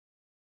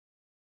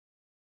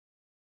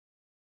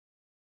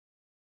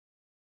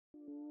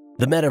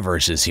The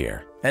Metaverse is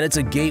here, and it's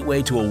a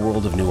gateway to a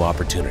world of new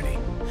opportunity.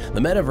 The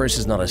Metaverse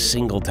is not a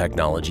single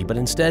technology, but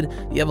instead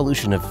the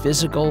evolution of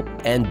physical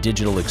and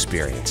digital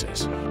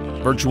experiences.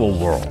 Virtual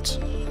worlds,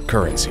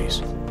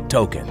 currencies,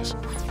 tokens,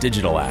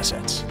 digital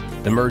assets,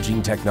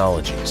 emerging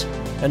technologies,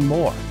 and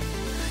more.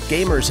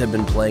 Gamers have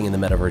been playing in the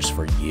Metaverse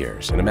for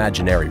years in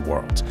imaginary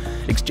worlds,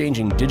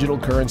 exchanging digital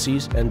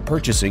currencies and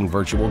purchasing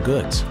virtual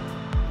goods.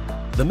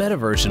 The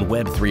Metaverse and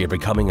Web3 are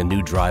becoming a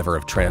new driver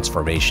of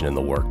transformation in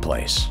the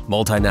workplace.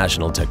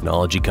 Multinational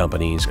technology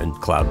companies and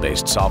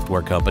cloud-based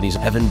software companies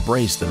have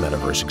embraced the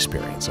Metaverse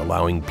experience,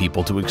 allowing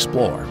people to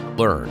explore,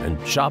 learn,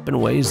 and shop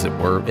in ways that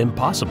were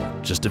impossible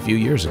just a few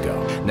years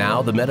ago.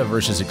 Now, the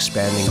Metaverse is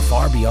expanding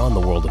far beyond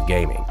the world of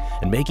gaming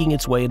and making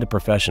its way into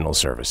professional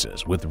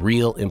services with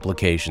real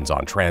implications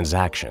on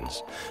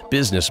transactions,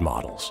 business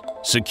models,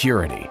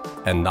 security,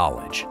 and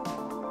knowledge.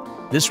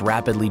 This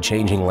rapidly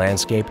changing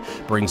landscape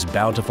brings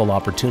bountiful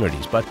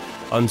opportunities, but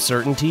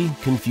uncertainty,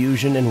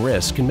 confusion, and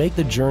risk can make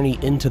the journey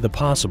into the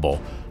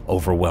possible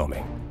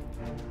overwhelming.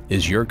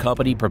 Is your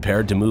company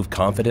prepared to move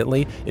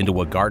confidently into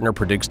what Gartner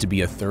predicts to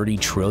be a $30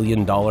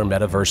 trillion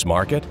metaverse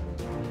market?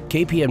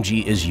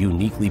 KPMG is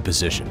uniquely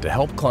positioned to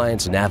help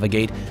clients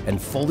navigate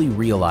and fully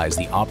realize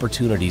the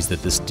opportunities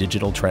that this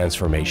digital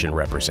transformation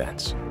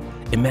represents.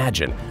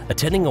 Imagine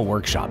attending a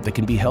workshop that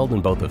can be held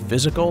in both a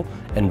physical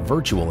and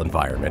virtual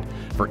environment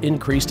for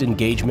increased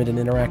engagement and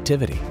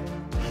interactivity.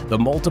 The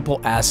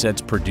multiple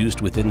assets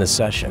produced within the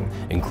session,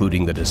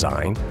 including the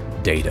design,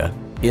 data,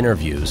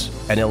 interviews,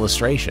 and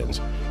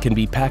illustrations, can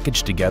be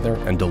packaged together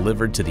and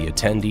delivered to the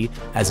attendee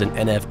as an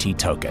NFT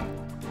token.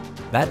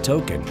 That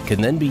token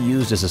can then be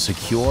used as a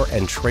secure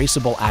and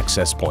traceable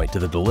access point to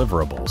the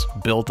deliverables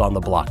built on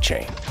the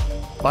blockchain.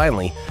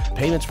 Finally,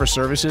 payments for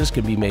services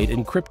can be made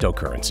in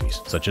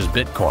cryptocurrencies such as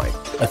Bitcoin,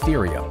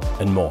 Ethereum,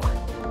 and more.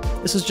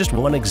 This is just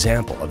one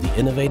example of the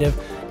innovative,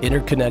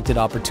 interconnected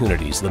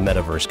opportunities the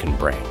Metaverse can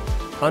bring.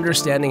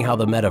 Understanding how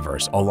the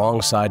Metaverse,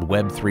 alongside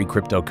Web3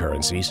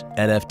 cryptocurrencies,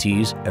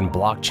 NFTs, and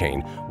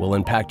blockchain will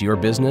impact your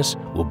business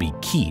will be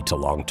key to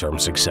long-term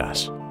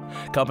success.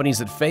 Companies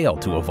that fail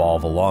to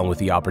evolve along with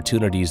the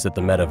opportunities that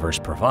the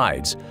Metaverse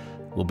provides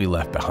will be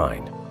left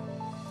behind.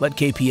 Let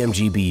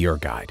KPMG be your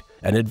guide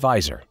and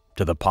advisor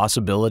to the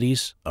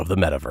possibilities of the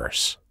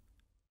Metaverse.